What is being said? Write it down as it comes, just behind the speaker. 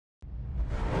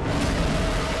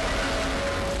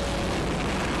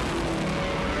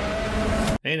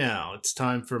Hey now, it's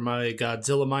time for my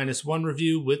Godzilla Minus One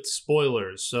review with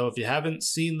spoilers, so if you haven't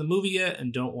seen the movie yet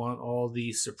and don't want all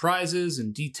the surprises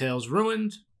and details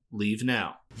ruined, leave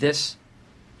now. This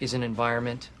is an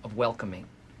environment of welcoming,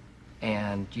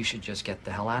 and you should just get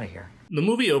the hell out of here. The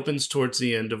movie opens towards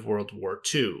the end of World War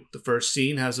II. The first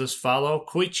scene has us follow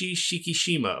Koichi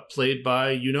Shikishima, played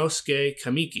by Yunosuke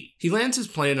Kamiki. He lands his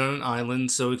plane on an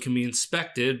island so it can be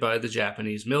inspected by the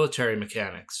Japanese military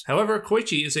mechanics. However,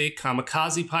 Koichi is a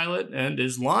kamikaze pilot and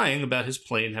is lying about his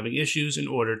plane having issues in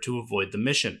order to avoid the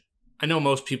mission. I know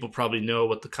most people probably know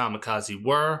what the kamikaze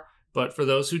were, but for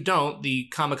those who don't, the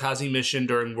kamikaze mission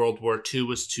during World War II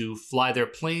was to fly their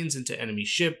planes into enemy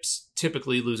ships,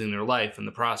 typically losing their life in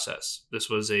the process. This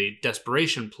was a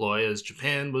desperation ploy as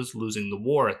Japan was losing the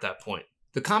war at that point.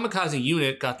 The kamikaze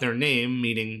unit got their name,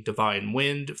 meaning divine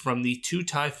wind, from the two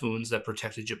typhoons that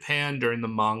protected Japan during the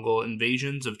Mongol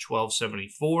invasions of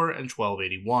 1274 and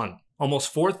 1281.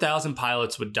 Almost 4,000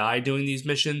 pilots would die doing these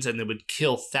missions, and they would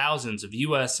kill thousands of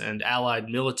US and Allied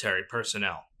military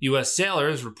personnel. US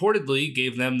sailors reportedly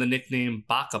gave them the nickname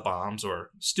Baka bombs, or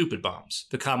stupid bombs.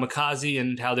 The kamikaze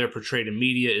and how they're portrayed in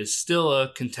media is still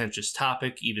a contentious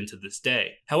topic even to this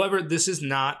day. However, this is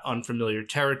not unfamiliar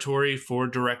territory for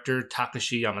director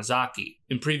Takashi Yamazaki.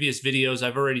 In previous videos,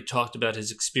 I've already talked about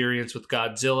his experience with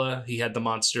Godzilla. He had the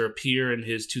monster appear in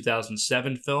his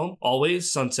 2007 film,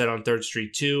 Always, Sunset on 3rd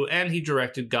Street 2, and he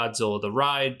directed Godzilla the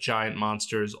Ride, Giant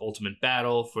Monsters Ultimate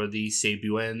Battle for the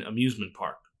Seibuen amusement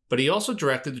park. But he also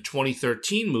directed the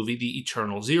 2013 movie The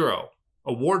Eternal Zero,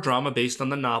 a war drama based on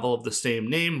the novel of the same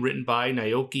name written by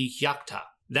Naoki Hyakta.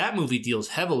 That movie deals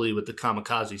heavily with the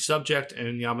kamikaze subject,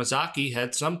 and Yamazaki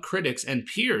had some critics and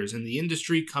peers in the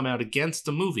industry come out against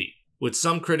the movie, with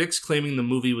some critics claiming the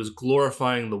movie was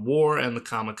glorifying the war and the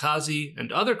kamikaze,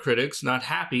 and other critics not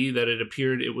happy that it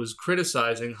appeared it was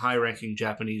criticizing high-ranking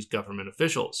Japanese government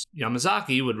officials.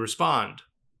 Yamazaki would respond,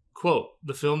 quote,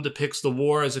 "The film depicts the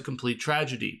war as a complete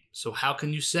tragedy, so how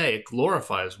can you say it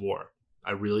glorifies war?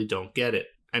 I really don't get it,"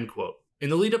 end quote. In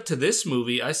the lead up to this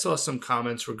movie, I saw some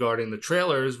comments regarding the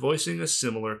trailers voicing a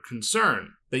similar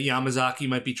concern, that Yamazaki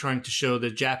might be trying to show the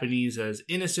Japanese as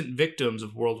innocent victims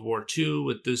of World War II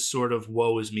with this sort of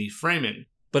woe is me framing.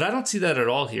 But I don't see that at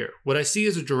all here. What I see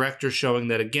is a director showing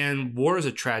that, again, war is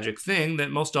a tragic thing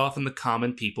that most often the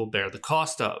common people bear the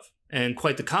cost of. And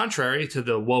quite the contrary to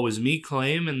the woe is me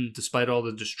claim, and despite all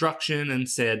the destruction and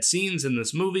sad scenes in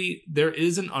this movie, there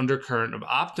is an undercurrent of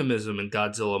optimism in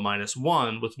Godzilla Minus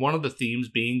One, with one of the themes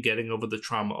being getting over the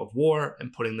trauma of war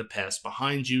and putting the past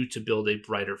behind you to build a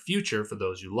brighter future for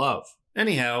those you love.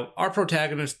 Anyhow, our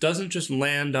protagonist doesn't just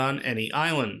land on any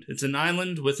island. It's an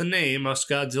island with a name us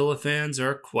Godzilla fans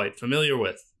are quite familiar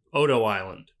with. Odo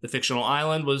Island. The fictional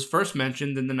island was first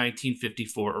mentioned in the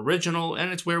 1954 original,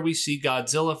 and it's where we see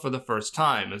Godzilla for the first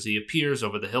time as he appears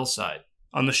over the hillside.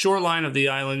 On the shoreline of the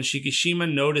island, Shikishima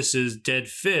notices dead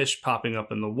fish popping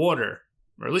up in the water.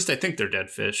 Or at least I think they're dead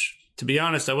fish. To be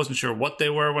honest, I wasn't sure what they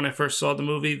were when I first saw the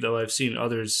movie, though I've seen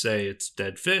others say it's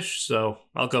dead fish, so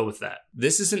I'll go with that.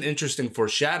 This is an interesting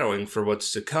foreshadowing for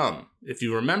what's to come. If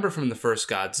you remember from the first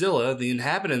Godzilla, the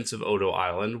inhabitants of Odo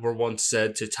Island were once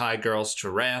said to tie girls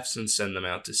to rafts and send them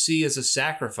out to sea as a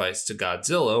sacrifice to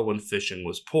Godzilla when fishing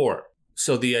was poor.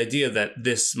 So the idea that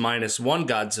this Minus One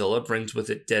Godzilla brings with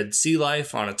it dead sea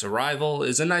life on its arrival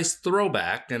is a nice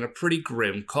throwback and a pretty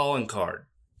grim calling card.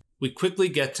 We quickly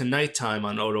get to nighttime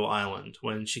on Odo Island,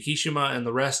 when Shikishima and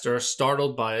the rest are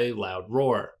startled by a loud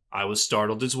roar. I was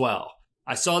startled as well.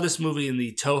 I saw this movie in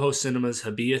the Toho Cinema's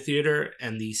Hibiya Theater,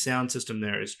 and the sound system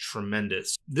there is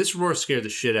tremendous. This roar scared the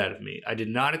shit out of me. I did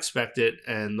not expect it,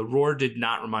 and the roar did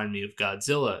not remind me of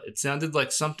Godzilla. It sounded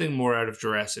like something more out of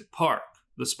Jurassic Park,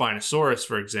 the Spinosaurus,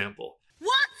 for example.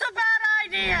 What's a bad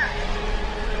idea?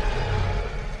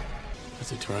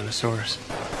 It's a Tyrannosaurus.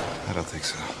 I don't think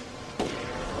so.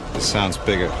 This sounds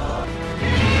bigger.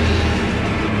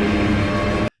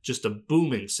 Just a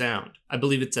booming sound. I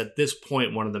believe it's at this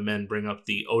point one of the men bring up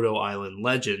the Odo Island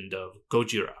legend of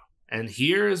Gojira. And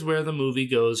here is where the movie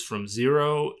goes from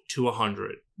 0 to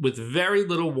 100. With very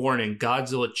little warning,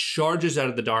 Godzilla charges out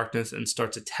of the darkness and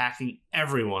starts attacking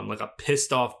everyone like a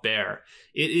pissed off bear.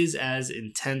 It is as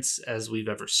intense as we've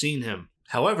ever seen him.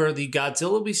 However, the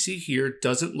Godzilla we see here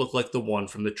doesn't look like the one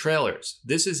from the trailers.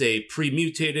 This is a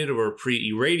pre-mutated or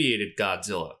pre-irradiated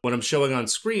Godzilla. What I'm showing on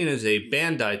screen is a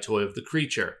Bandai toy of the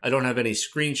creature. I don't have any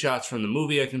screenshots from the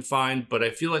movie I can find, but I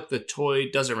feel like the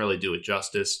toy doesn't really do it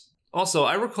justice. Also,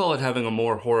 I recall it having a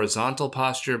more horizontal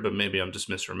posture, but maybe I'm just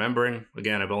misremembering.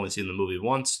 Again, I've only seen the movie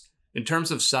once. In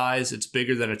terms of size, it's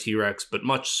bigger than a T-Rex, but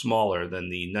much smaller than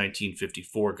the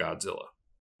 1954 Godzilla.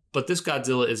 but this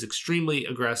Godzilla is extremely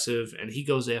aggressive and he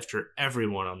goes after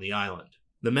everyone on the island.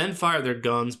 The men fire their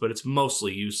guns, but it's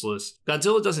mostly useless.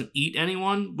 Godzilla doesn't eat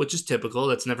anyone, which is typical,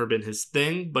 that's never been his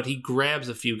thing, but he grabs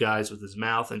a few guys with his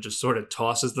mouth and just sort of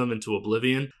tosses them into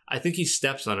oblivion. I think he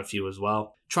steps on a few as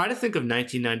well. Try to think of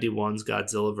 1991's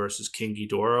Godzilla vs. King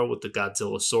Ghidorah with the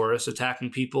Godzillasaurus attacking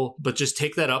people, but just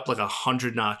take that up like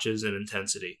 100 notches in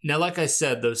intensity. Now, like I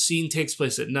said, the scene takes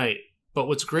place at night, but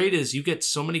what's great is you get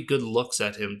so many good looks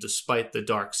at him despite the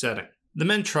dark setting. The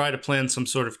men try to plan some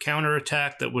sort of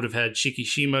counterattack that would have had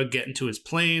Shikishima get into his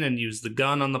plane and use the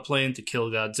gun on the plane to kill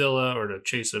Godzilla or to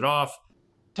chase it off.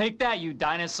 Take that, you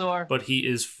dinosaur! But he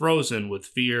is frozen with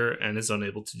fear and is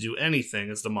unable to do anything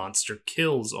as the monster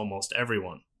kills almost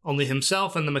everyone. Only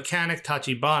himself and the mechanic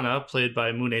Tachibana, played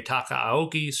by Munetaka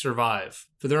Aoki, survive.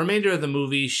 For the remainder of the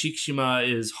movie, Shikishima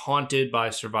is haunted by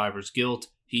survivor's guilt.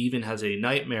 He even has a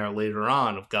nightmare later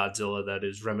on of Godzilla that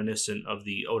is reminiscent of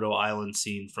the Odo Island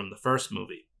scene from the first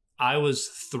movie. I was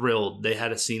thrilled they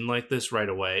had a scene like this right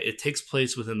away. It takes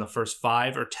place within the first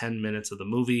 5 or 10 minutes of the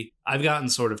movie. I've gotten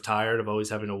sort of tired of always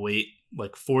having to wait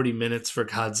like 40 minutes for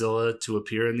Godzilla to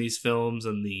appear in these films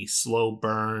and the slow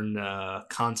burn,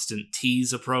 constant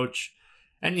tease approach.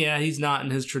 And yeah, he's not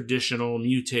in his traditional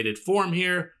mutated form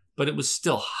here, but it was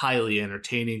still highly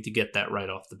entertaining to get that right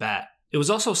off the bat. It was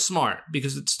also smart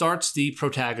because it starts the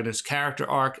protagonist's character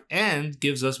arc and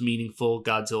gives us meaningful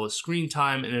Godzilla screen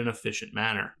time in an efficient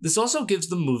manner. This also gives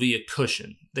the movie a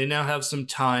cushion. They now have some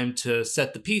time to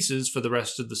set the pieces for the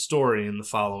rest of the story in the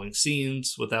following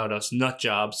scenes without us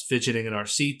nutjobs fidgeting in our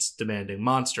seats demanding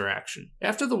monster action.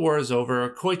 After the war is over,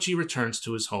 Koichi returns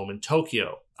to his home in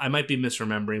Tokyo. I might be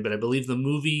misremembering, but I believe the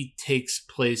movie takes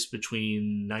place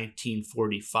between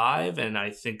 1945 and I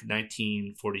think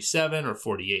 1947 or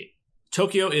 48.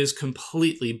 Tokyo is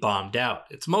completely bombed out.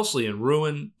 It's mostly in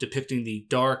ruin, depicting the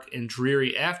dark and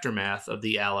dreary aftermath of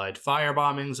the Allied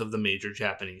firebombings of the major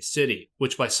Japanese city,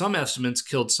 which by some estimates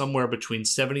killed somewhere between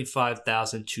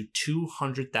 75,000 to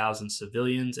 200,000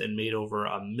 civilians and made over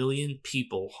 1 million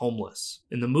people homeless.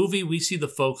 In the movie, we see the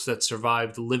folks that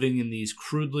survived living in these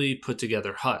crudely put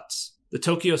together huts. The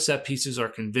Tokyo set pieces are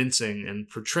convincing and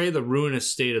portray the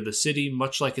ruinous state of the city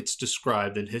much like it's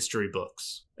described in history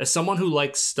books. As someone who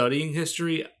likes studying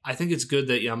history, I think it's good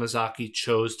that Yamazaki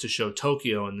chose to show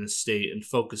Tokyo in this state and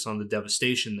focus on the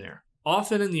devastation there.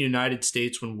 Often in the United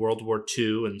States when World War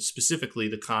II, and specifically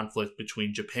the conflict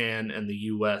between Japan and the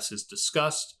US is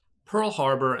discussed, Pearl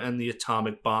Harbor and the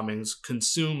atomic bombings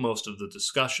consume most of the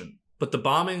discussion. But the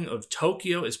bombing of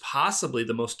Tokyo is possibly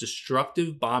the most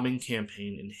destructive bombing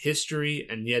campaign in history,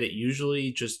 and yet it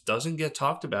usually just doesn't get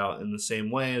talked about in the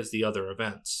same way as the other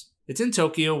events. It's in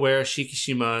Tokyo where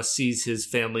Shikishima sees his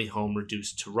family home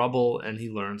reduced to rubble and he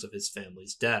learns of his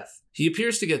family's death. He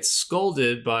appears to get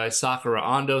scolded by Sakura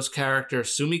Ando's character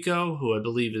Sumiko, who I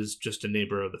believe is just a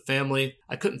neighbor of the family.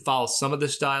 I couldn't follow some of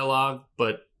this dialogue,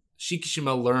 but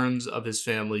Shikishima learns of his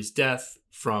family's death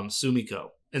from Sumiko.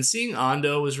 And seeing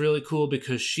Ando was really cool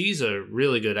because she's a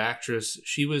really good actress.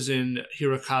 She was in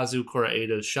Hirokazu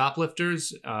Koreeda's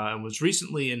Shoplifters and was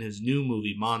recently in his new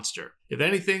movie Monster. If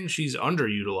anything, she's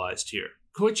underutilized here.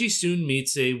 Koichi soon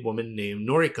meets a woman named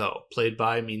Noriko, played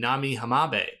by Minami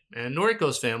Hamabe, and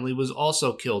Noriko's family was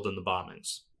also killed in the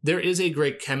bombings. There is a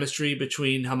great chemistry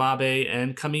between Hamabe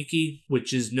and Kamiki,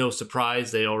 which is no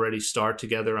surprise. They already starred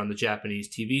together on the Japanese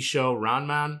TV show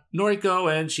Ranman. Noriko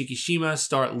and Shikishima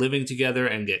start living together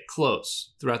and get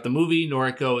close. Throughout the movie,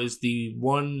 Noriko is the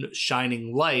one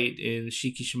shining light in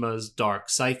Shikishima's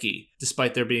dark psyche.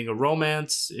 Despite there being a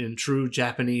romance, in true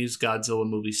Japanese Godzilla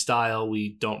movie style,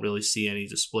 we don't really see any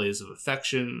displays of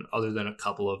affection other than a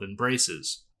couple of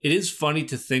embraces. It is funny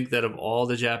to think that of all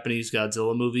the Japanese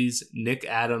Godzilla movies, Nick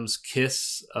Adams'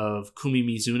 kiss of Kumi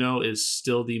Mizuno is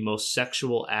still the most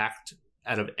sexual act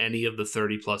out of any of the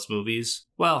 30-plus movies.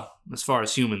 Well, as far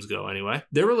as humans go, anyway.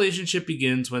 Their relationship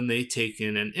begins when they take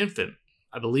in an infant.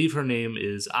 I believe her name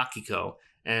is Akiko,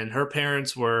 and her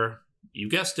parents were, you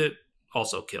guessed it,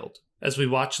 also killed. As we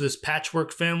watch this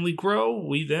patchwork family grow,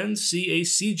 we then see a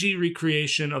CG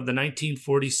recreation of the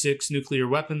 1946 nuclear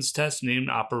weapons test named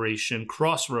Operation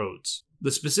Crossroads. The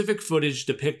specific footage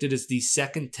depicted is the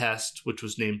second test, which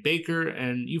was named Baker,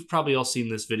 and you've probably all seen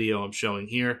this video I'm showing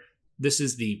here. This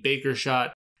is the Baker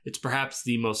shot, It's perhaps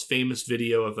the most famous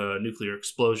video of a nuclear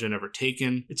explosion ever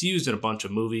taken. It's used in a bunch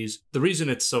of movies. The reason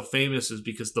it's so famous is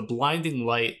because the blinding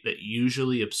light that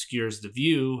usually obscures the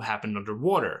view happened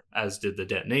underwater, as did the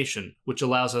detonation, which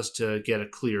allows us to get a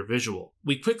clear visual.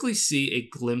 We quickly see a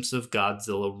glimpse of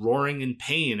Godzilla roaring in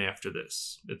pain after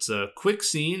this. It's a quick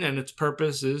scene, and its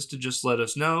purpose is to just let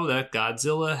us know that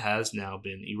Godzilla has now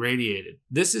been irradiated.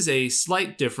 This is a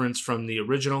slight difference from the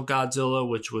original Godzilla,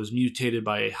 which was mutated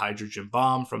by a hydrogen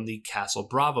bomb from the Castle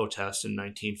Bravo test in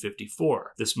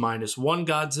 1954. This -1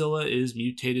 Godzilla is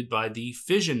mutated by the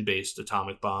fission-based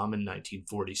atomic bomb in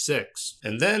 1946.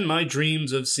 And then my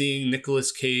dreams of seeing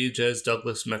Nicolas Cage as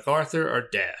Douglas MacArthur are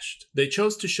dashed. They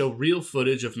chose to show real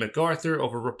footage of MacArthur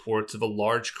over reports of a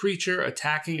large creature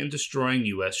attacking and destroying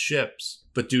US ships.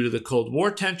 But due to the Cold War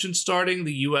tension starting,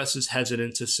 the US is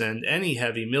hesitant to send any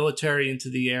heavy military into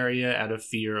the area out of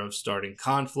fear of starting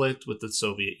conflict with the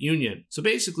Soviet Union. So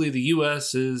basically, the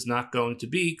US is not going to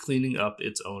be cleaning up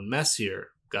its own mess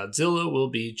here. Godzilla will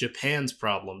be Japan's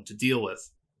problem to deal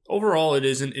with. Overall, it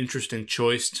is an interesting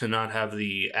choice to not have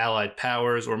the Allied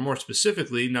powers, or more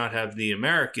specifically, not have the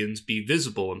Americans be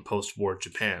visible in post-war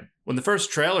Japan. When the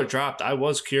first trailer dropped, I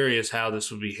was curious how this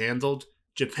would be handled.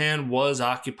 Japan was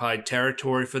occupied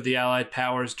territory for the Allied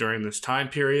powers during this time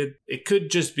period. It could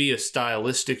just be a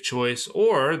stylistic choice,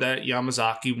 or that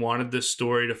Yamazaki wanted this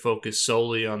story to focus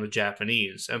solely on the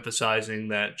Japanese, emphasizing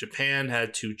that Japan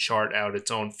had to chart out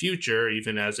its own future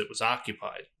even as it was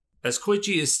occupied. As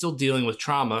Koichi is still dealing with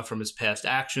trauma from his past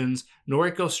actions,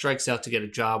 Noriko strikes out to get a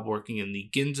job working in the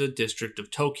Ginza district of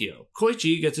Tokyo.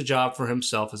 Koichi gets a job for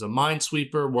himself as a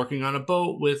minesweeper working on a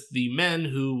boat with the men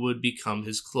who would become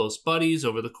his close buddies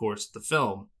over the course of the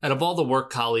film. Out of all the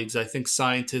work colleagues, I think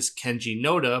scientist Kenji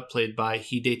Noda, played by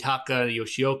Hidetaka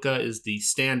Yoshioka, is the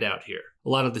standout here. A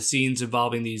lot of the scenes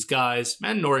involving these guys,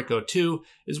 and Noriko too,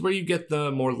 is where you get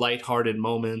the more lighthearted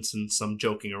moments and some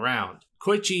joking around.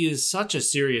 Koichi is such a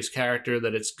serious character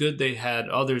that it's good they had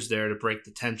others there to break the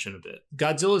tension a bit.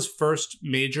 Godzilla's first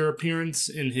major appearance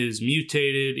in his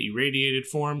mutated, irradiated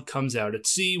form comes out at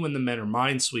sea when the men are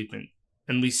minesweeping.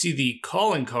 And we see the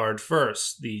calling card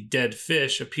first. The dead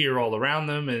fish appear all around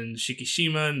them, and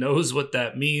Shikishima knows what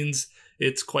that means.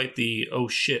 It's quite the oh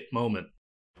shit moment.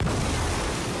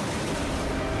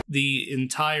 The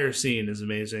entire scene is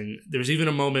amazing. There's even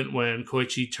a moment when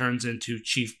Koichi turns into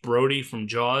Chief Brody from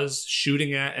Jaws,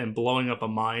 shooting at and blowing up a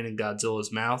mine in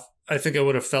Godzilla's mouth. I think I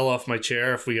would have fell off my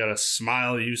chair if we got a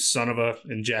 "smile, you son of a"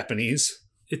 in Japanese.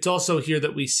 It's also here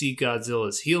that we see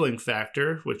Godzilla's healing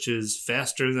factor, which is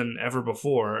faster than ever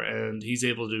before, and he's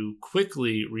able to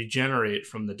quickly regenerate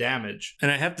from the damage. And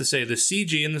I have to say, the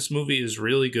CG in this movie is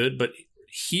really good, but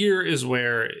here is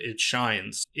where it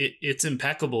shines. It's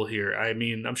impeccable here. I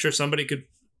mean, I'm sure somebody could,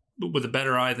 with a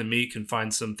better eye than me, can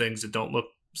find some things that don't look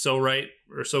so right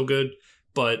or so good.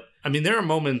 But, I mean, there are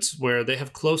moments where they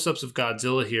have close-ups of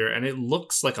Godzilla here, and it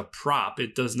looks like a prop.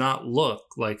 It does not look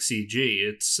like CG.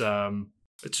 It's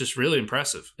just really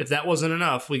impressive. If that wasn't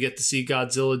enough, we get to see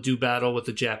Godzilla do battle with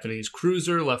the Japanese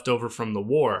cruiser left over from the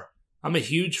war. I'm a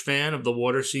huge fan of the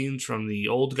water scenes from the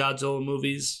old Godzilla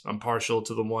movies. I'm partial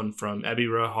to the one from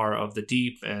Ebirah, Horror of the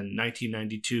Deep, and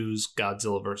 1992's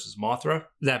Godzilla vs. Mothra.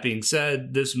 That being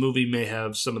said, this movie may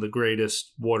have some of the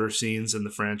greatest water scenes in the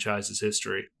franchise's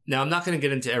history. Now, I'm not going to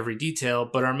get into every detail,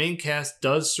 but our main cast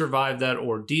does survive that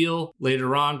ordeal.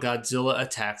 Later on, Godzilla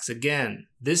attacks again.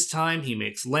 This time, he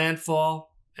makes landfall,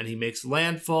 and he makes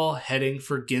landfall heading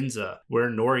for Ginza, where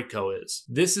Noriko is.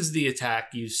 This is the attack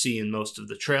you see in most of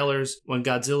the trailers. When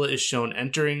Godzilla is shown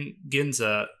entering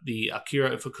Ginza, the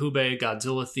Akira Ifukube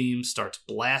Godzilla theme starts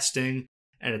blasting,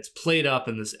 and it's played up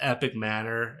in this epic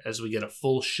manner as we get a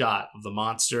full shot of the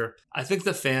monster. I think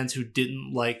the fans who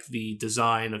didn't like the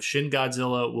design of Shin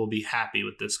Godzilla will be happy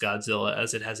with this Godzilla,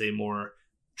 as it has a more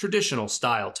traditional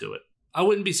style to it. I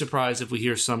wouldn't be surprised if we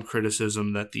hear some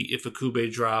criticism that the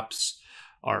Ifukube drops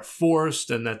are forced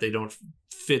and that they don't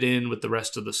fit in with the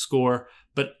rest of the score.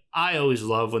 But I always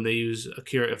love when they use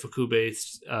Akira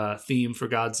Ifukube's theme for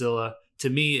Godzilla. To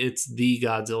me, it's the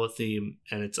Godzilla theme,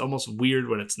 and it's almost weird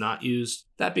when it's not used.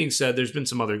 That being said, there's been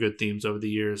some other good themes over the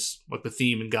years, like the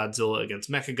theme in Godzilla against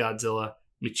Mechagodzilla.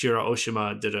 Michiru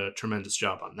Oshima did a tremendous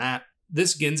job on that.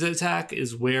 This Ginza attack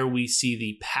is where we see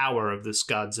the power of this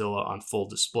Godzilla on full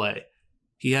display.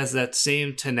 He has that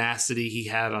same tenacity he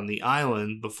had on the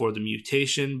island before the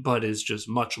mutation, but is just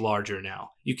much larger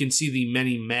now. You can see the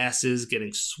many masses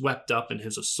getting swept up in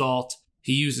his assault.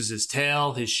 He uses his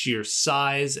tail, his sheer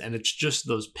size, and it's just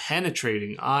those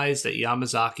penetrating eyes that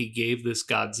Yamazaki gave this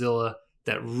Godzilla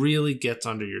that really gets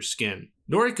under your skin.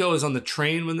 Noriko is on the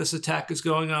train when this attack is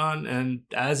going on, and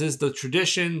as is the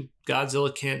tradition,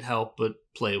 Godzilla can't help but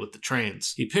play with the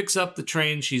trains. He picks up the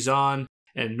train she's on,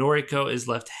 and Noriko is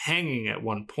left hanging at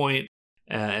one point,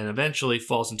 and eventually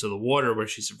falls into the water where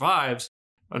she survives.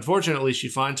 Unfortunately, she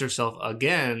finds herself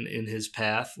again in his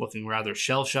path, looking rather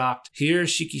shell-shocked. Here,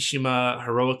 Shikishima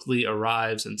heroically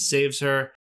arrives and saves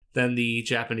her. Then the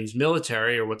Japanese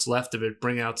military, or what's left of it,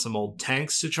 bring out some old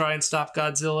tanks to try and stop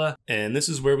Godzilla. And this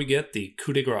is where we get the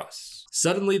coup de grace.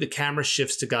 Suddenly, the camera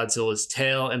shifts to Godzilla's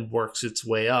tail and works its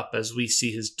way up as we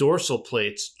see his dorsal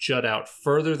plates jut out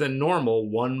further than normal,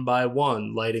 one by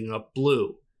one, lighting up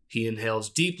blue. He inhales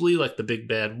deeply like the big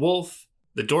bad wolf.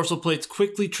 The dorsal plates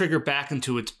quickly trigger back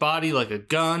into its body like a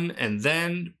gun, and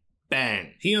then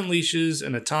bang. He unleashes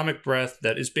an atomic breath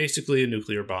that is basically a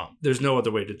nuclear bomb. There's no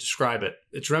other way to describe it.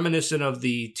 It's reminiscent of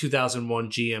the 2001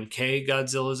 GMK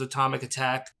Godzilla's atomic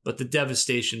attack, but the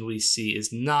devastation we see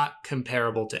is not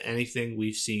comparable to anything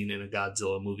we've seen in a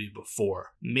Godzilla movie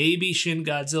before. Maybe Shin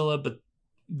Godzilla, but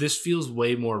this feels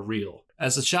way more real.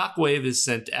 As the shockwave is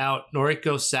sent out,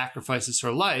 Noriko sacrifices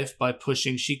her life by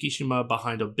pushing Shikishima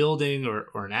behind a building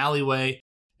or an alleyway,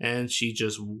 and she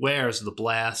just wears the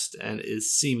blast and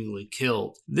is seemingly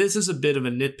killed. This is a bit of a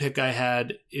nitpick I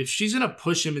had. If she's gonna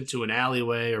push him into an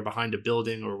alleyway or behind a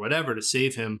building or whatever to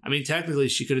save him, I mean, technically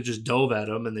she could have just dove at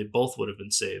him and they both would have been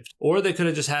saved. Or they could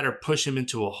have just had her push him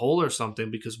into a hole or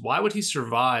something, because why would he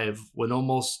survive when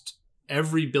almost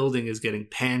every building is getting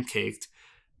pancaked?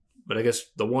 But I guess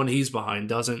the one he's behind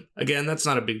doesn't. Again, that's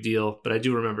not a big deal, but I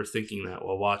do remember thinking that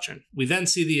while watching. We then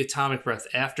see the atomic breath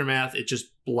aftermath. It just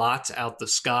blots out the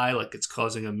sky like it's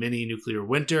causing a mini nuclear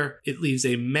winter. It leaves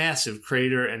a massive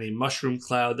crater and a mushroom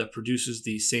cloud that produces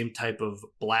the same type of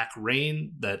black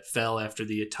rain that fell after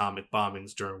the atomic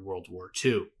bombings during World War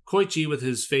II. Koichi, with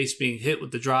his face being hit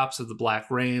with the drops of the black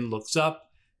rain, looks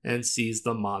up and sees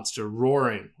the monster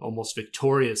roaring, almost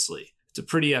victoriously. It's a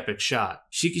pretty epic shot.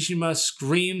 Shikishima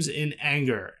screams in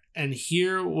anger, and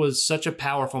here was such a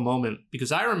powerful moment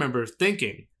because I remember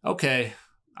thinking, okay,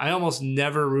 I almost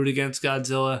never root against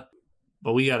Godzilla,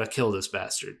 but we gotta kill this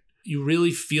bastard. You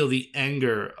really feel the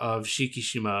anger of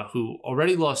Shikishima, who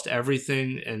already lost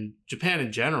everything, and Japan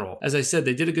in general. As I said,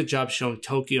 they did a good job showing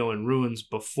Tokyo in ruins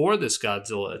before this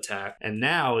Godzilla attack, and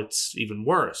now it's even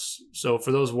worse. So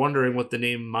for those wondering what the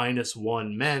name Minus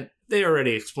One meant, they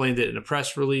already explained it in a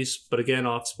press release, but again,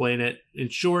 I'll explain it. In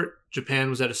short, Japan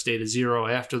was at a state of zero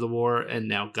after the war, and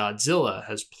now Godzilla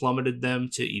has plummeted them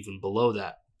to even below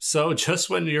that. So just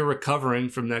when you're recovering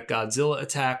from that Godzilla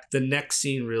attack, the next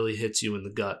scene really hits you in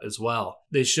the gut as well.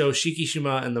 They show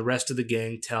Shikishima and the rest of the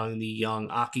gang telling the young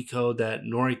Akiko that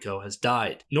Noriko has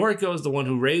died. Noriko is the one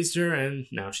who raised her, and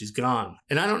now she's gone.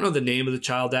 And I don't know the name of the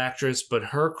child actress, but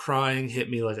her crying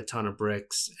hit me like a ton of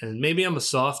bricks. And maybe I'm a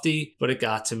softie, but it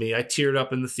got to me. I teared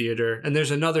up in the theater. And there's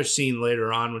another scene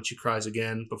later on when she cries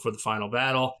again before the final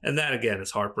battle, and that again is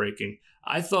heartbreaking.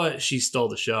 I thought she stole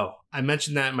the show. I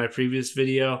mentioned that in my previous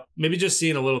video. Maybe just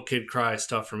seeing a little kid cry is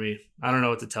tough for me. I don't know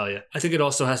what to tell you. I think it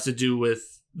also has to do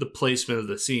with the placement of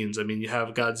the scenes. I mean, you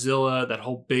have Godzilla, that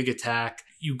whole big attack.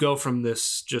 You go from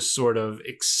this just sort of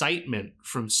excitement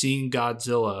from seeing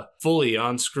Godzilla fully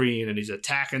on screen and he's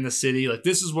attacking the city. Like,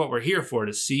 this is what we're here for,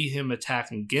 to see him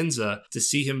attacking Ginza, to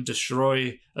see him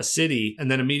destroy a city. And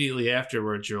then immediately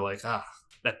afterwards, you're like,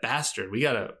 that bastard, we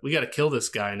gotta kill this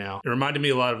guy now. It reminded me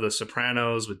a lot of The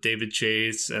Sopranos with David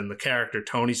Chase and the character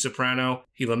Tony Soprano.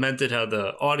 He lamented how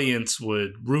the audience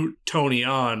would root Tony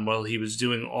on while he was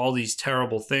doing all these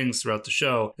terrible things throughout the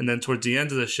show. And then towards the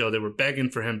end of the show, they were begging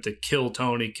for him to kill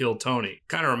Tony, kill Tony.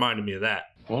 Kind of reminded me of that.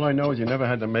 All I know is you never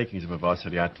had the makings of a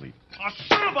varsity athlete. Oh,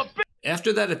 son of a bitch!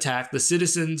 After that attack, the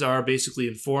citizens are basically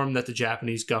informed that the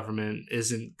Japanese government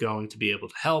isn't going to be able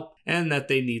to help and that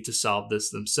they need to solve this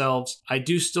themselves. I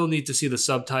do still need to see the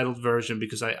subtitled version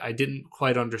because I didn't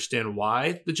quite understand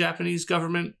why the Japanese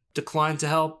government declined to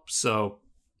help, so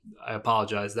I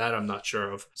apologize, that I'm not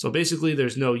sure of. So basically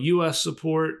there's no US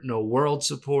support, no world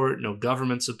support, no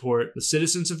government support. The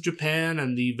citizens of Japan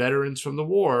and the veterans from the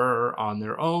war are on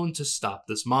their own to stop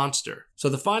this monster. So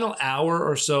the final hour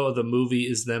or so of the movie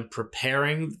is them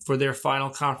preparing for their final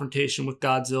confrontation with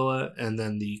Godzilla and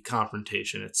then the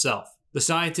confrontation itself. The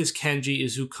scientist Kenji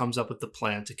is who comes up with the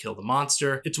plan to kill the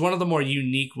monster. It's one of the more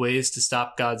unique ways to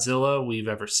stop Godzilla we've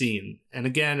ever seen. And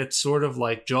again, it's sort of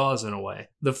like Jaws in a way.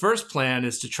 The first plan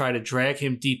is to try to drag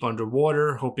him deep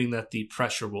underwater, hoping that the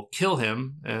pressure will kill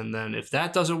him. And then if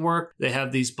that doesn't work, they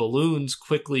have these balloons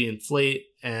quickly inflate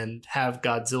and have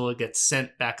Godzilla get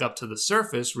sent back up to the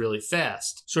surface really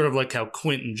fast. Sort of like how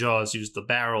Quint and Jaws used the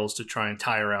barrels to try and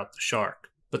tire out the shark.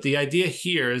 But the idea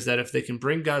here is that if they can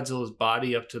bring Godzilla's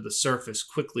body up to the surface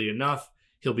quickly enough,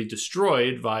 he'll be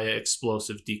destroyed via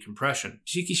explosive decompression.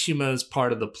 Shikishima's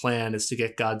part of the plan is to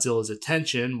get Godzilla's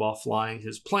attention while flying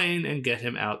his plane and get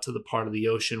him out to the part of the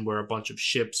ocean where a bunch of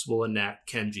ships will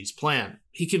enact Kenji's plan.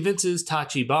 He convinces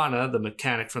Tachibana, the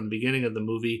mechanic from the beginning of the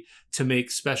movie, to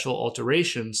make special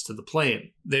alterations to the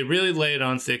plane. They really lay it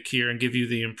on thick here and give you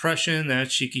the impression that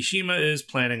Shikishima is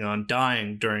planning on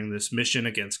dying during this mission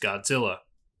against Godzilla,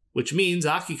 which means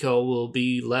Akiko will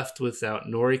be left without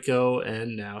Noriko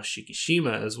and now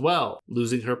Shikishima as well,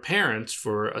 losing her parents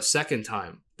for a second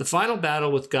time. The final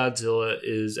battle with Godzilla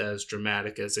is as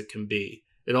dramatic as it can be.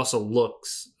 It also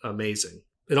looks amazing.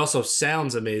 It also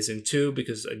sounds amazing too,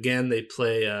 because again, they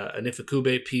play an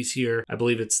Ifukube piece here. I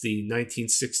believe it's the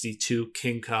 1962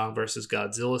 King Kong vs.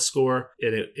 Godzilla score,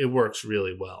 and it works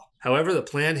really well. However, the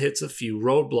plan hits a few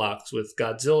roadblocks with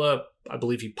Godzilla. I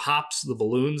believe he pops the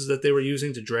balloons that they were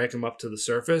using to drag him up to the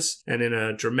surface. And in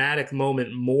a dramatic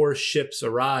moment, more ships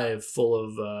arrive full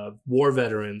of war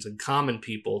veterans and common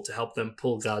people to help them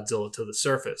pull Godzilla to the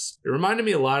surface. It reminded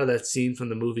me a lot of that scene from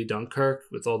the movie Dunkirk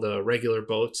with all the regular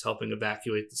boats helping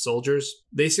evacuate the soldiers.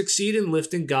 They succeed in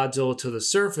lifting Godzilla to the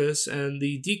surface, and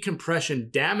the decompression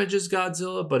damages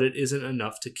Godzilla, but it isn't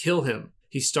enough to kill him.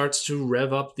 He starts to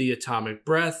rev up the atomic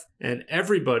breath, and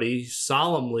everybody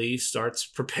solemnly starts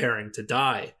preparing to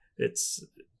die. It's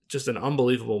just an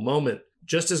unbelievable moment.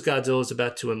 Just as Godzilla is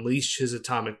about to unleash his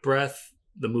atomic breath,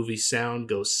 the movie's sound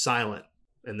goes silent.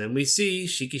 And then we see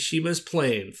Shikishima's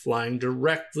plane flying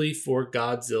directly for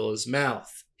Godzilla's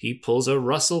mouth. He pulls a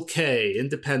Russell K,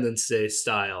 Independence Day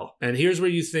style. And here's where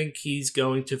you think he's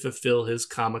going to fulfill his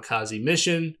kamikaze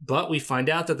mission, but we find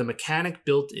out that the mechanic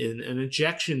built in an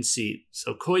ejection seat,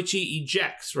 so Koichi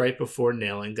ejects right before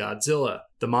nailing Godzilla.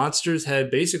 The monster's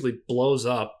head basically blows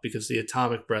up because the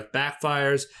atomic breath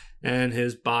backfires, and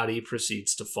his body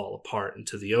proceeds to fall apart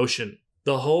into the ocean.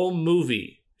 The whole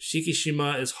movie,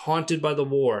 Shikishima is haunted by the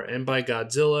war and by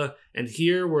Godzilla, and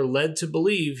here we're led to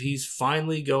believe he's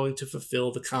finally going to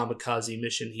fulfill the kamikaze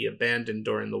mission he abandoned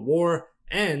during the war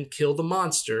and kill the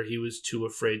monster he was too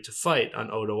afraid to fight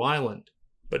on Odo Island.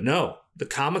 But no, the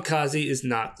kamikaze is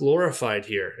not glorified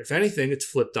here. If anything, it's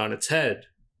flipped on its head.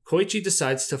 Koichi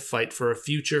decides to fight for a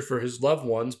future for his loved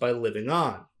ones by living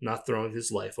on, not throwing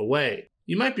his life away.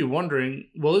 You might be wondering,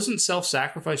 well, isn't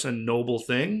self-sacrifice a noble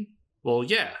thing? Well,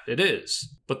 yeah, it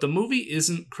is. But the movie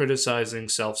isn't criticizing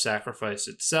self-sacrifice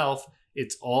itself,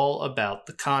 it's all about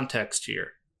the context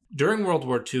here. During World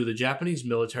War II, the Japanese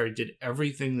military did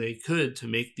everything they could to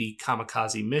make the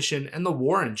kamikaze mission and the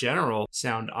war in general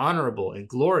sound honorable and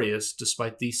glorious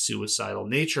despite the suicidal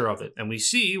nature of it. And we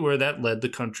see where that led the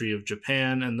country of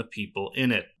Japan and the people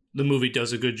in it. The movie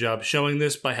does a good job showing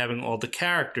this by having all the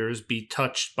characters be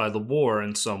touched by the war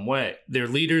in some way. Their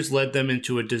leaders led them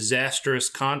into a disastrous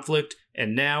conflict,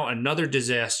 and now another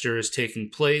disaster is taking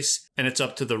place, and it's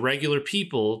up to the regular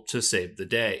people to save the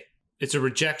day. It's a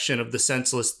rejection of the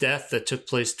senseless death that took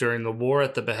place during the war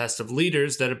at the behest of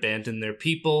leaders that abandoned their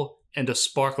people, and a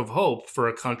spark of hope for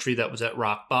a country that was at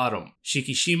rock bottom.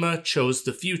 Shikishima chose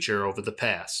the future over the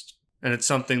past. And it's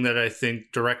something that I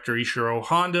think director Ishiro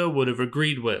Honda would have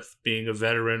agreed with, being a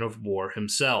veteran of war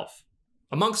himself.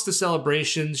 Amongst the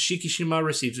celebrations, Shikishima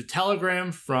receives a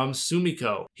telegram from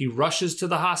Sumiko. He rushes to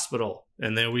the hospital,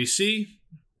 and there we see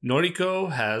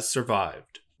Noriko has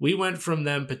survived. We went from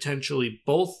them potentially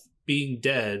both being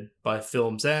dead by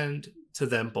film's end to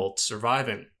them both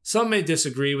surviving. Some may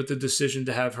disagree with the decision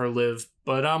to have her live,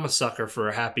 but I'm a sucker for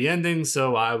a happy ending,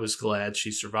 so I was glad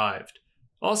she survived.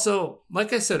 Also,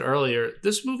 like I said earlier,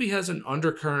 this movie has an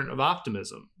undercurrent of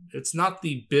optimism. It's not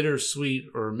the bittersweet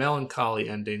or melancholy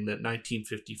ending that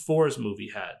 1954's movie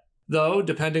had. Though,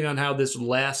 depending on how this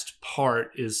last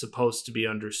part is supposed to be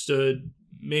understood,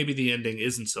 maybe the ending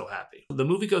isn't so happy. The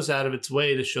movie goes out of its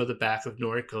way to show the back of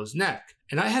Noriko's neck.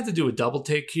 And I had to do a double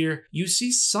take here. You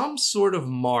see some sort of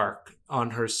mark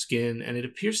on her skin, and it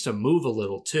appears to move a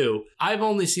little too. I've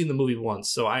only seen the movie once,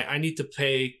 so I need to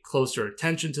pay closer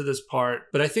attention to this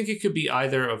part, but I think it could be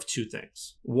either of two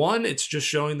things. One, it's just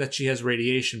showing that she has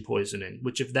radiation poisoning,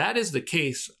 which if that is the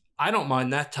case, I don't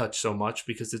mind that touch so much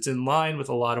because it's in line with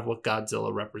a lot of what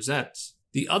Godzilla represents.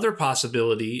 The other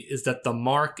possibility is that the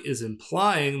mark is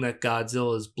implying that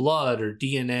Godzilla's blood or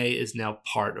DNA is now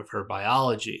part of her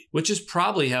biology, which is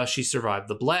probably how she survived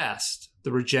the blast,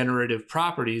 the regenerative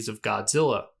properties of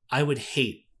Godzilla. I would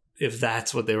hate if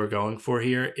that's what they were going for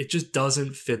here. It just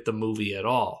doesn't fit the movie at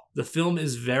all. The film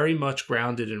is very much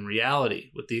grounded in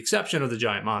reality, with the exception of the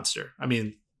giant monster. I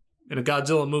mean, in a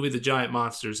Godzilla movie, the giant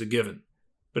monster is a given.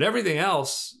 But everything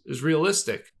else is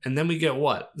realistic. And then we get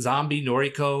what? Zombie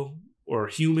Noriko? or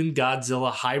human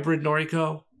Godzilla hybrid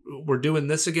Noriko? We're doing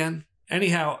this again?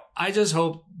 Anyhow, I just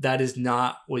hope that is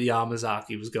not what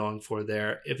Yamazaki was going for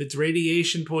there. If it's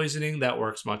radiation poisoning, that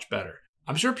works much better.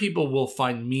 I'm sure people will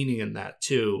find meaning in that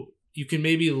too. You can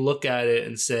maybe look at it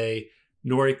and say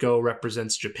Noriko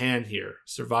represents Japan here,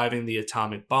 surviving the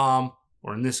atomic bomb,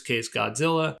 or in this case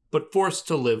Godzilla, but forced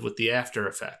to live with the after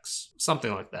effects.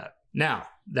 Something like that. Now,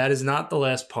 that is not the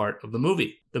last part of the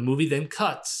movie. The movie then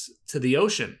cuts to the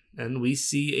ocean, and we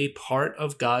see a part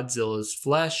of Godzilla's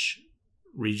flesh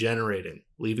regenerating,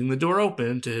 leaving the door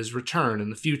open to his return in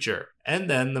the future. And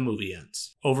then the movie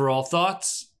ends. Overall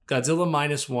thoughts? Godzilla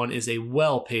Minus One is a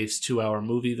well-paced 2-hour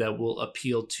movie that will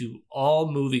appeal to all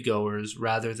moviegoers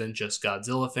rather than just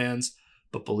Godzilla fans.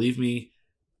 But believe me,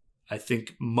 I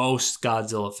think most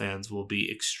Godzilla fans will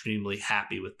be extremely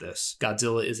happy with this.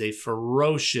 Godzilla is a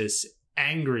ferocious,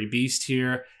 angry beast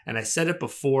here, and I said it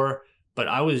before, but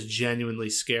I was genuinely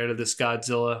scared of this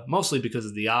Godzilla, mostly because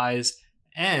of the eyes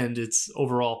and its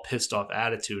overall pissed off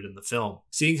attitude in the film.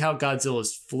 Seeing how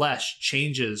Godzilla's flesh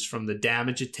changes from the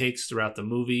damage it takes throughout the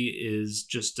movie is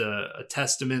just a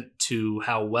testament to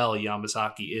how well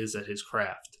Yamazaki is at his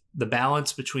craft. The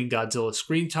balance between Godzilla's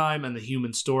screen time and the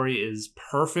human story is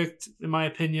perfect, in my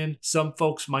opinion. Some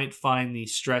folks might find the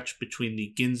stretch between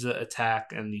the Ginza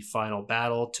attack and the final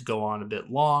battle to go on a bit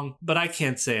long, but I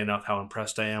can't say enough how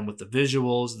impressed I am with the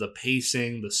visuals, the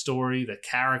pacing, the story, the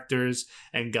characters,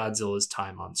 and Godzilla's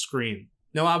time on screen.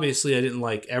 Now, obviously, I didn't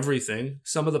like everything.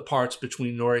 Some of the parts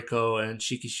between Noriko and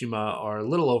Shikishima are a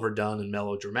little overdone and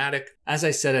melodramatic. As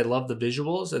I said, I love the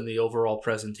visuals and the overall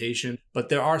presentation, but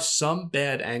there are some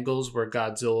bad angles where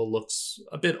Godzilla looks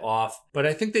a bit off, but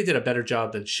I think they did a better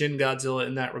job than Shin Godzilla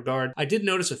in that regard. I did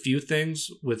notice a few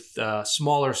things with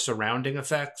smaller surrounding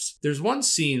effects. There's one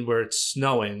scene where it's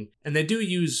snowing, and they do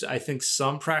use, I think,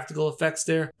 some practical effects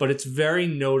there, but it's very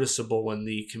noticeable when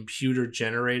the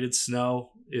computer-generated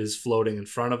snow is floating in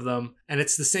front of them. And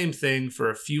it's the same thing for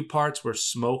a few parts where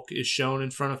smoke is shown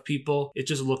in front of people. It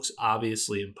just looks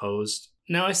obviously imposed.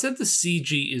 Now, I said the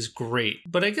CG is great,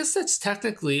 but I guess that's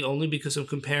technically only because I'm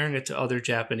comparing it to other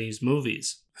Japanese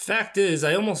movies. Fact is,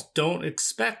 I almost don't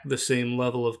expect the same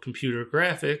level of computer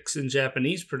graphics in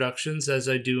Japanese productions as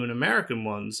I do in American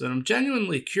ones, and I'm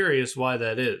genuinely curious why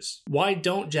that is. Why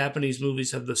don't Japanese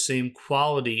movies have the same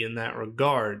quality in that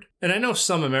regard? And I know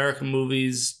some American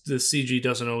movies, the CG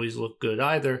doesn't always look good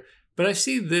either, but I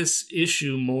see this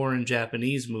issue more in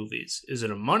Japanese movies. Is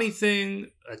it a money thing,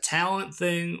 a talent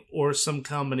thing, or some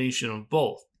combination of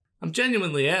both? I'm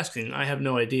genuinely asking. I have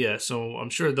no idea, so I'm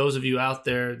sure those of you out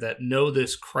there that know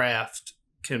this craft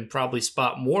can probably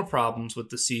spot more problems with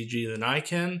the CG than I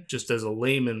can, just as a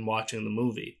layman watching the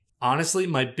movie. Honestly,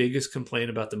 my biggest complaint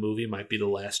about the movie might be the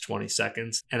last 20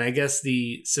 seconds, and I guess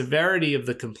the severity of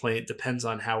the complaint depends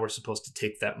on how we're supposed to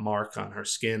take that mark on her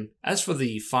skin. As for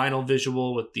the final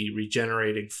visual with the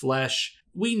regenerating flesh,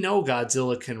 we know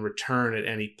Godzilla can return at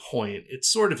any point. It's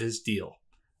sort of his deal.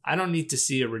 I don't need to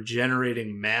see a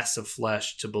regenerating mass of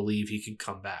flesh to believe he can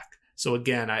come back. So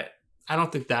again, I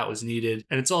don't think that was needed.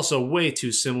 And it's also way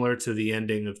too similar to the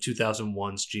ending of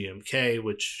 2001's GMK,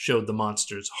 which showed the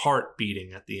monster's heart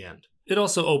beating at the end. It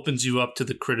also opens you up to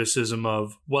the criticism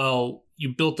of, well,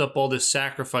 you built up all this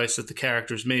sacrifice that the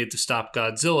characters made to stop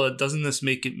Godzilla. Doesn't this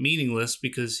make it meaningless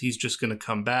because he's just going to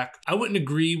come back? I wouldn't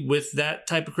agree with that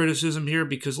type of criticism here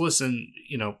because, listen,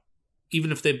 even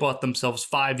if they bought themselves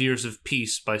 5 years of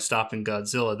peace by stopping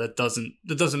Godzilla, that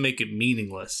doesn't make it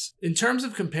meaningless. In terms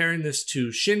of comparing this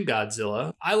to Shin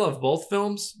Godzilla, I love both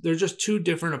films. They're just two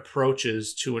different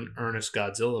approaches to an earnest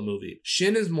Godzilla movie.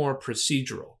 Shin is more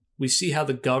procedural. We see how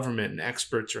the government and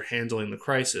experts are handling the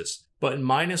crisis. But in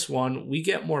Minus One, we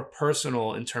get more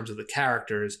personal in terms of the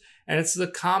characters, and it's the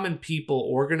common people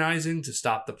organizing to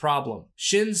stop the problem.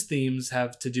 Shin's themes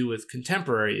have to do with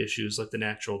contemporary issues like the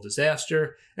natural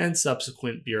disaster and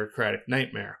subsequent bureaucratic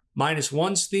nightmare. Minus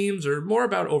One's themes are more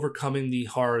about overcoming the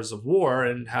horrors of war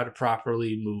and how to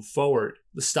properly move forward.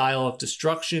 The style of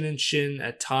destruction in Shin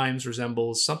at times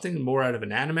resembles something more out of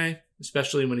an anime,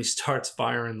 especially when he starts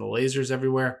firing the lasers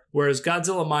everywhere, whereas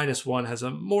Godzilla Minus One has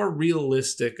a more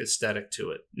realistic aesthetic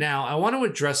to it. Now, I want to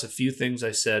address a few things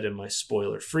I said in my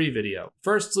spoiler-free video.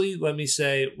 Firstly, let me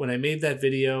say, when I made that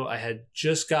video, I had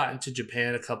just gotten to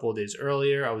Japan a couple of days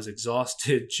earlier. I was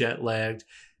exhausted, jet-lagged,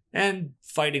 and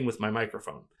fighting with my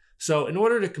microphone. So in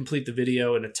order to complete the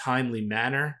video in a timely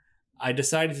manner, I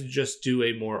decided to just do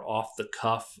a more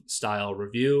off-the-cuff style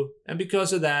review, and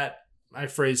because of that, I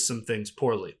phrased some things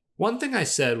poorly. One thing I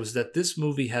said was that this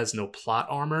movie has no plot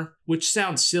armor, which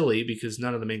sounds silly because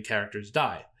none of the main characters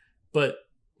die. But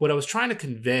What I was trying to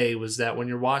convey was that when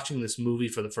you're watching this movie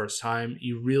for the first time,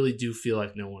 you really do feel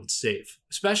like no one's safe,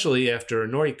 especially after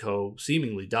Noriko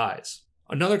seemingly dies.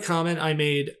 Another comment I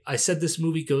made, I said this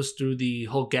movie goes through the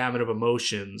whole gamut of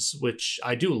emotions, which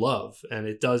I do love, and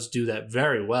it does do that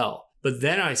very well. But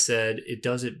then I said it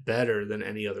does it better than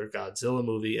any other Godzilla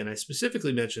movie, and I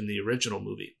specifically mentioned the original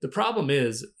movie. The problem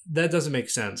is, that doesn't make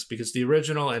sense, because the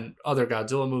original and other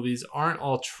Godzilla movies aren't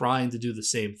all trying to do the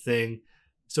same thing,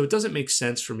 so it doesn't make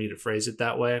sense for me to phrase it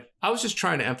that way. I was just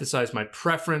trying to emphasize my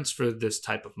preference for this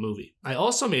type of movie. I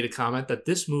also made a comment that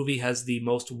this movie has the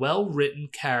most well-written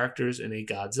characters in a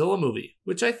Godzilla movie,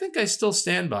 which I think I still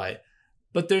stand by.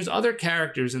 But there's other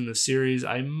characters in the series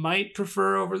I might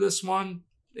prefer over this one.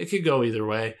 It could go either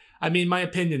way. I mean, my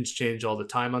opinions change all the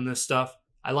time on this stuff.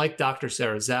 I like Dr.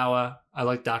 Serizawa. I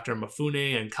like Dr.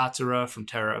 Mifune and Katsura from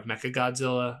Terror of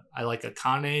Mechagodzilla. I like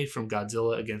Akane from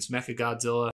Godzilla against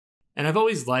Mechagodzilla. And I've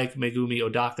always liked Megumi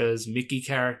Odaka's Miki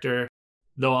character,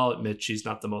 though I'll admit she's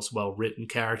not the most well-written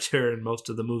character in most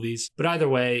of the movies. But either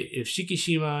way, if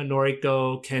Shikishima,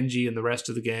 Noriko, Kenji, and the rest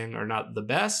of the gang are not the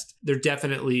best, they're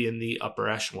definitely in the upper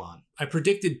echelon. I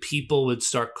predicted people would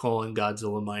start calling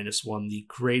Godzilla Minus One the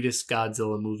greatest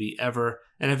Godzilla movie ever,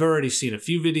 and I've already seen a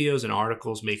few videos and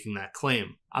articles making that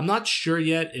claim. I'm not sure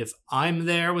yet if I'm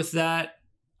there with that.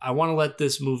 I want to let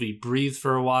this movie breathe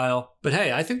for a while. But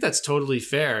hey, I think that's totally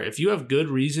fair. If you have good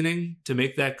reasoning to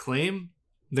make that claim,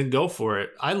 then go for it.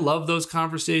 I love those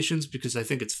conversations because I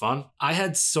think it's fun. I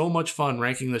had so much fun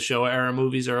ranking the Showa era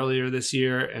movies earlier this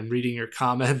year and reading your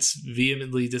comments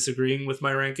vehemently disagreeing with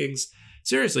my rankings.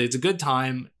 Seriously, it's a good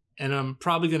time, and I'm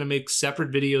probably going to make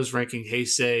separate videos ranking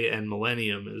Heisei and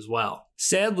Millennium as well.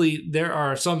 Sadly, there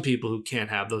are some people who can't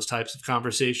have those types of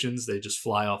conversations. They just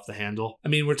fly off the handle. I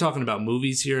mean, we're talking about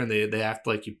movies here, and they act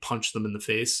like you punch them in the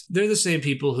face. They're the same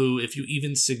people who, if you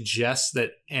even suggest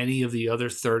that any of the other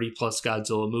 30-plus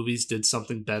Godzilla movies did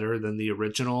something better than the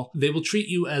original, they will treat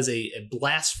you as a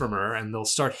blasphemer, and they'll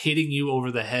start hitting you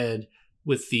over the head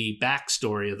with the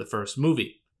backstory of the first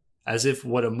movie, as if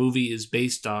what a movie is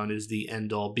based on is the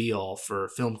end-all be-all for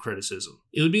film criticism.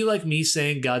 It would be like me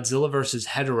saying Godzilla vs.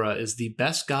 Hedorah is the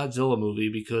best Godzilla movie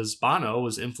because Banno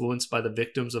was influenced by the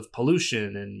victims of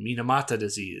pollution and Minamata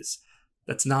disease.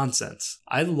 That's nonsense.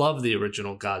 I love the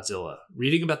original Godzilla.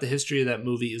 Reading about the history of that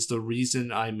movie is the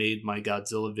reason I made my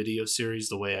Godzilla video series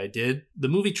the way I did. The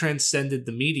movie transcended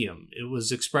the medium. It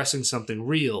was expressing something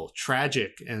real,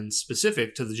 tragic, and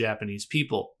specific to the Japanese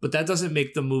people. But that doesn't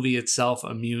make the movie itself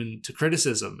immune to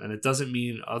criticism, and it doesn't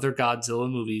mean other Godzilla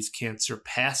movies can't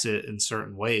surpass it in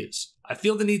certain ways. I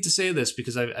feel the need to say this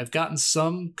because I've gotten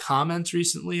some comments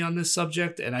recently on this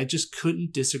subject, and I just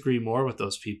couldn't disagree more with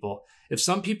those people. If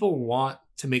some people want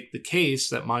to make the case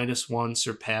that Minus One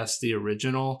surpassed the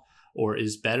original or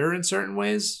is better in certain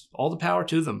ways, all the power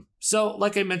to them. So,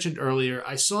 like I mentioned earlier,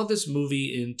 I saw this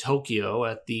movie in Tokyo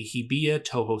at the Hibiya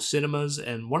Toho Cinemas,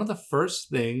 and one of the first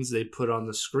things they put on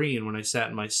the screen when I sat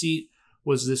in my seat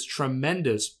was this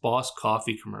tremendous Boss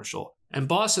Coffee commercial. And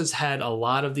Boss has had a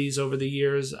lot of these over the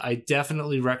years. I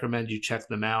definitely recommend you check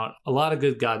them out. A lot of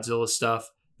good Godzilla stuff.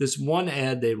 This one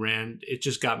ad they ran, it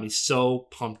just got me so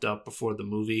pumped up before the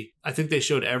movie. I think they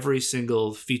showed every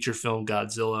single feature film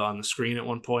Godzilla on the screen at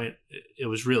one point. It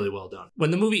was really well done. When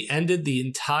the movie ended, the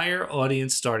entire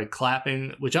audience started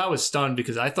clapping, which I was stunned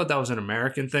because I thought that was an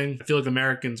American thing. I feel like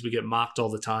Americans, we get mocked all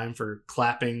the time for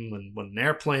clapping when an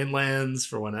airplane lands,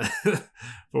 for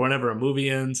whenever a movie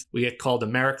ends. We get called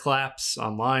Americlaps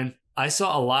online. I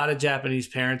saw a lot of Japanese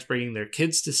parents bringing their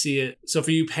kids to see it. So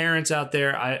for you parents out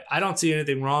there, I don't see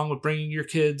anything wrong with bringing your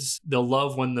kids. They'll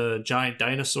love when the giant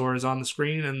dinosaur is on the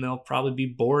screen, and they'll probably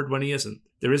be bored when he isn't.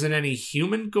 There isn't any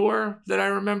human gore that I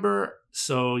remember,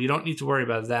 so you don't need to worry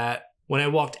about that. When I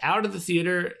walked out of the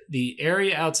theater, the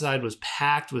area outside was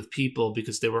packed with people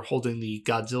because they were holding the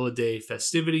Godzilla Day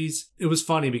festivities. It was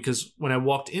funny because when I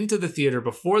walked into the theater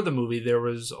before the movie, there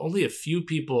was only a few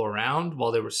people around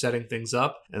while they were setting things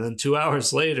up. And then 2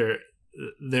 hours later,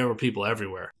 there were people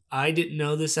everywhere. I didn't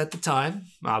know this at the time,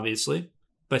 obviously,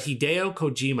 but Hideo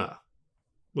Kojima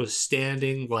was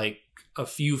standing like a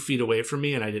few feet away from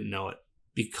me and I didn't know it.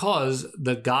 Because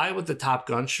the guy with the Top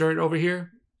Gun shirt over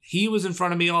here, he was in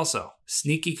front of me also.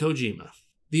 Sneaky Kojima.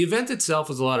 The event itself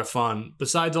was a lot of fun.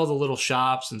 Besides all the little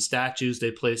shops and statues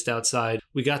they placed outside,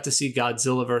 we got to see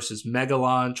Godzilla vs.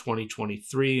 Megalon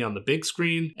 2023 on the big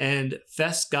screen and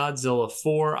Fest Godzilla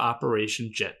 4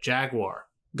 Operation Jet Jaguar.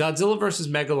 Godzilla vs.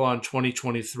 Megalon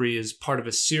 2023 is part of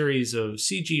a series of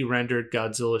CG-rendered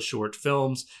Godzilla short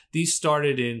films. These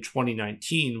started in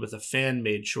 2019 with a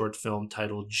fan-made short film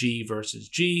titled G vs.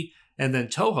 G, and then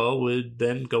Toho would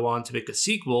then go on to make a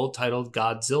sequel titled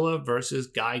Godzilla vs.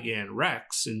 Gigan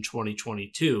Rex in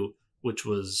 2022, which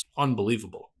was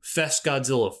unbelievable. Fest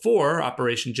Godzilla 4,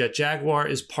 Operation Jet Jaguar,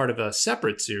 is part of a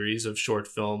separate series of short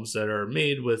films that are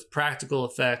made with practical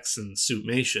effects and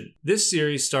suitmation. This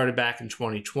series started back in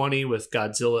 2020 with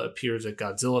Godzilla Appears at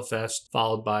Godzilla Fest,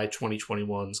 followed by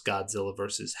 2021's Godzilla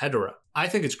vs. Hedorah. I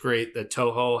think it's great that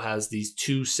Toho has these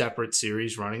two separate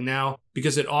series running now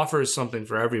because it offers something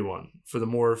for everyone. For the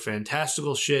more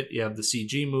fantastical shit, you have the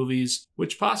CG movies,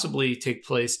 which possibly take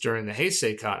place during the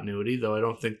Heisei continuity, though I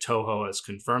don't think Toho has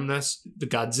confirmed this. The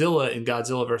Godzilla in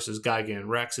Godzilla vs. Gigan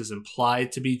Rex is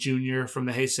implied to be Junior from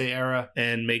the Heisei era,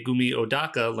 and Megumi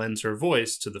Odaka lends her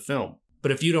voice to the film.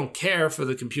 But if you don't care for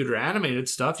the computer animated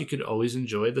stuff, you could always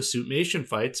enjoy the suitmation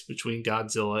fights between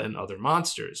Godzilla and other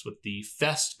monsters with the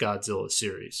Fest Godzilla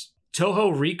series.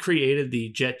 Toho recreated the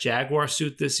Jet Jaguar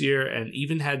suit this year and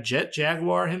even had Jet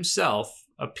Jaguar himself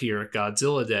appear at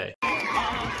Godzilla Day.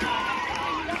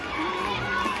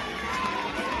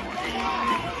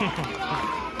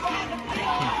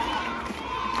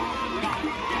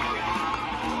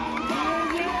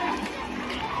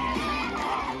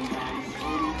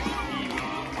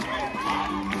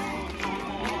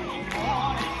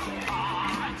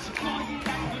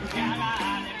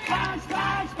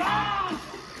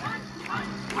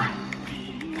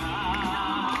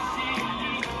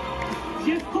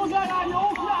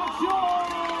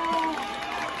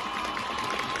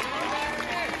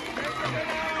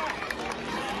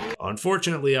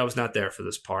 Unfortunately, I was not there for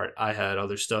this part. I had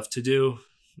other stuff to do,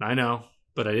 I know,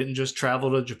 but I didn't just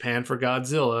travel to Japan for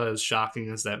Godzilla, as shocking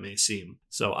as that may seem.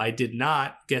 So I did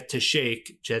not get to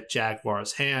shake Jet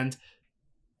Jaguar's hand,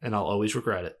 and I'll always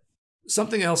regret it.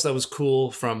 Something else that was cool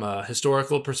from a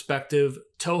historical perspective,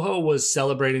 Toho was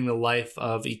celebrating the life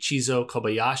of Ichizo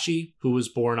Kobayashi, who was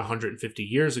born 150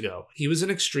 years ago. He was an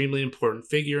extremely important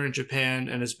figure in Japan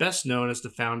and is best known as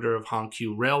the founder of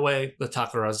Hankyu Railway, the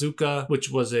Takarazuka, which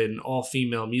was an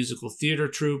all-female musical theater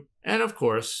troupe, and of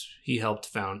course, he helped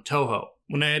found Toho.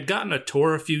 When I had gotten a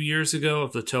tour a few years ago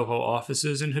of the Toho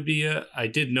offices in Hibiya, I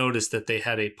did notice that they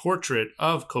had a portrait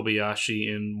of Kobayashi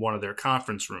in one of their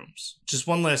conference rooms. Just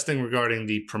one last thing regarding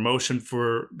the promotion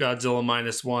for Godzilla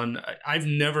Minus One. I've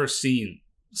never seen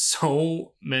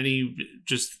so many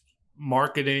just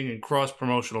marketing and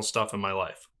cross-promotional stuff in my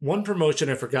life. One promotion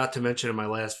I forgot to mention in my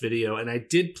last video, and I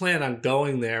did plan on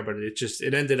going there, but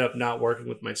it ended up not working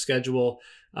with my schedule.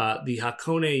 The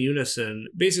Hakone Unison,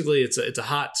 basically it's a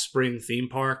hot spring theme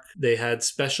park. They had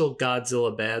special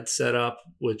Godzilla baths set up,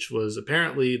 which was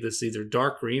apparently this either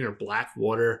dark green or black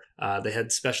water. They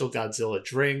had special Godzilla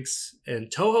drinks,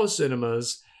 and Toho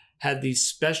Cinemas had these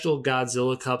special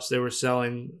Godzilla cups they were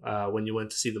selling when you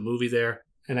went to see the movie there.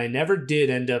 And I never did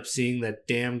end up seeing that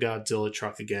damn Godzilla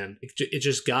truck again. It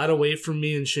just got away from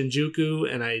me in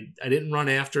Shinjuku, and I didn't run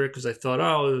after it because I thought,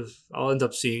 oh, I'll end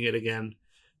up seeing it again.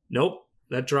 Nope.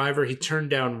 That driver, he turned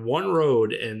down one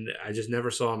road, and I just never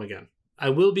saw him again. I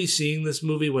will be seeing this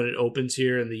movie when it opens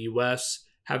here in the US.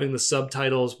 Having the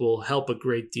subtitles will help a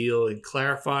great deal in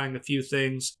clarifying a few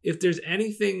things. If there's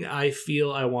anything I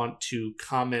feel I want to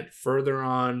comment further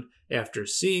on after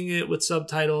seeing it with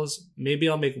subtitles, maybe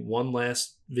I'll make one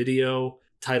last video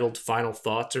titled Final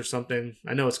Thoughts or something.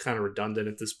 I know it's kind of redundant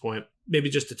at this point. Maybe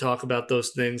just to talk about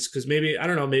those things, because maybe, I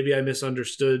don't know, maybe I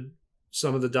misunderstood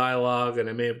some of the dialogue and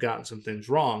I may have gotten some things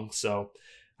wrong, so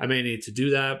I may need to do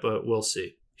that, but we'll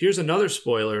see. Here's another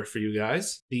spoiler for you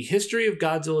guys. The history of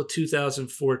Godzilla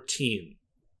 2014.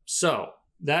 So,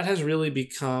 that has really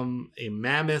become a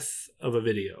mammoth of a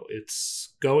video.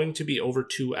 It's going to be over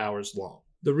 2 hours long.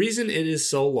 The reason it is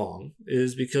so long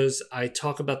is because I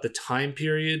talk about the time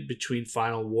period between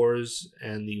Final Wars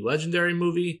and the Legendary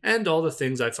movie and all the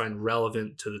things I find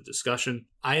relevant to the discussion.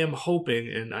 I am hoping,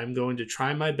 and I'm going to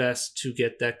try my best to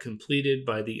get that completed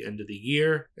by the end of the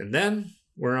year. And then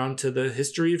we're on to the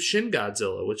history of Shin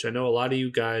Godzilla, which I know a lot of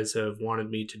you guys have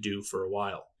wanted me to do for a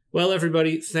while. Well,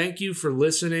 everybody, thank you for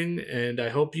listening, and I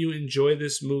hope you enjoy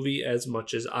this movie as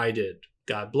much as I did.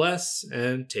 God bless,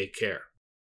 and take care.